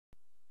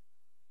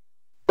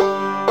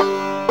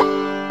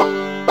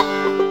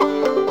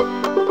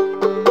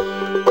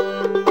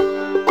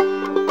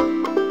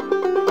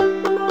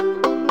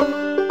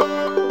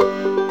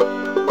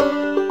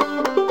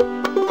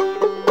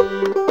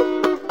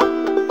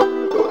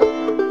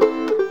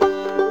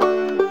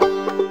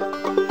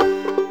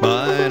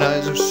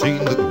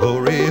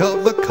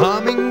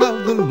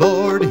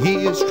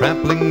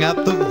bring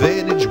out the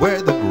vintage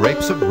where the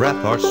grapes of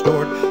wrath are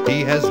stored.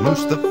 He has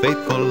loosed the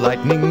faithful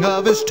lightning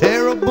of his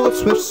terrible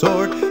swift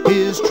sword.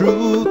 His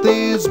truth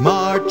is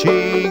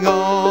marching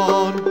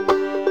on.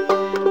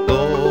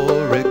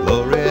 Glory,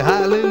 glory,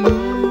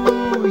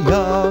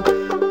 hallelujah.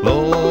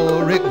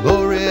 Glory,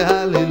 glory,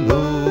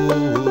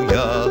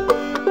 hallelujah.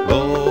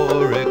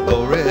 Glory,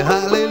 glory,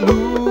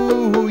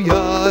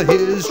 hallelujah.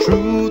 His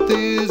truth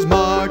is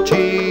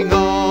marching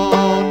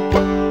on.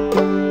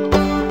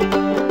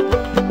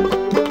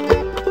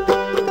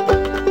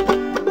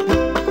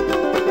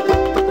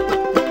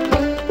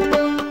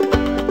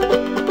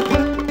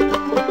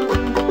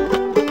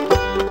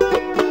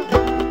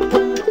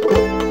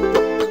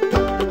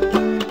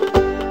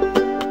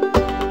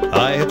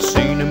 I have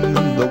seen him in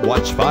the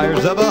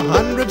watchfires of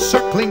 100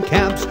 circling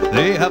camps.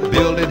 They have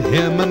builded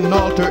him an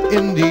altar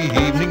in the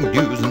evening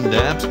dews and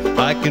damps.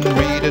 I can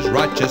read his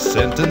righteous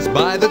sentence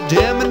by the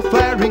dim and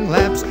flaring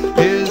lamps.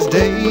 His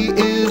day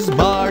is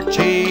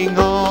marching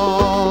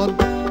on.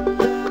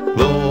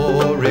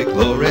 Glory,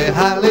 glory,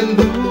 hallelujah.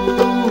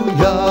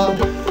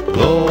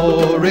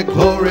 Glory,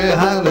 glory,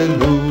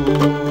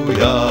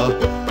 hallelujah.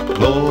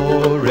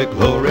 Glory,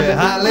 glory,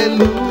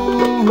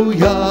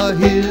 hallelujah.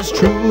 His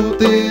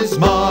truth is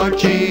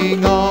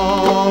marching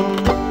on.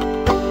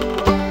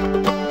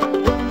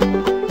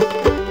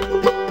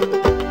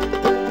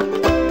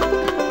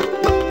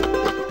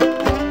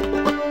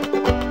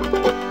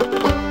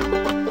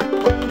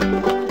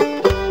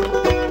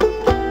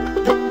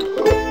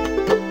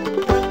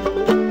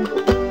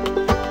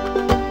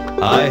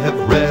 I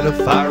have read a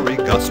fiery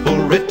gospel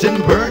written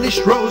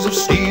burnished rows of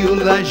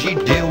steel. As ye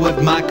deal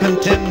with my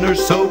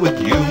contenders, so with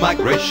you my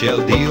grace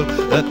shall deal.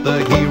 Let the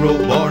hero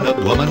born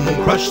of woman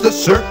crush the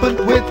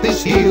serpent with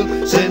his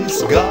heel,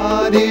 since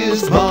God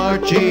is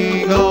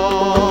marching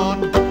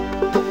on.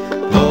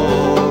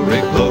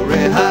 Glory, glory,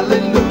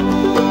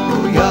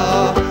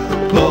 hallelujah.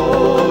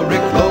 Glory,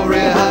 glory,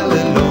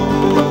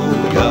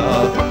 hallelujah.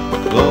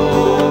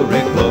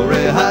 Glory,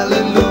 glory,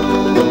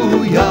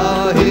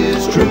 hallelujah.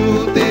 His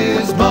truth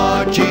is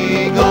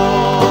marching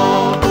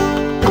on.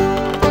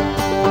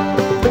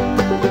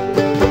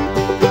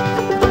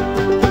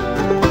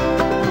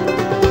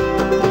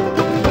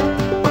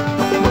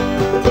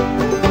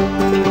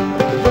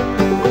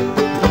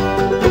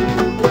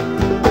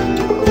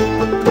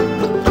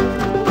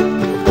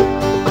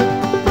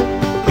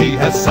 He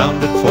has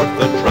sounded forth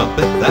the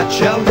trumpet that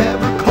shall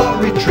never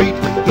call retreat.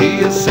 He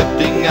is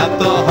sifting out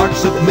the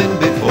hearts of men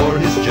before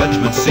his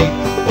judgment seat.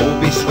 Oh,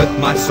 be swift,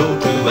 my soul,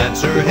 to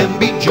answer him.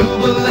 Be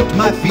jubilant,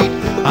 my feet.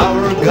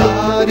 Our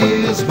God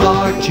is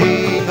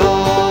marching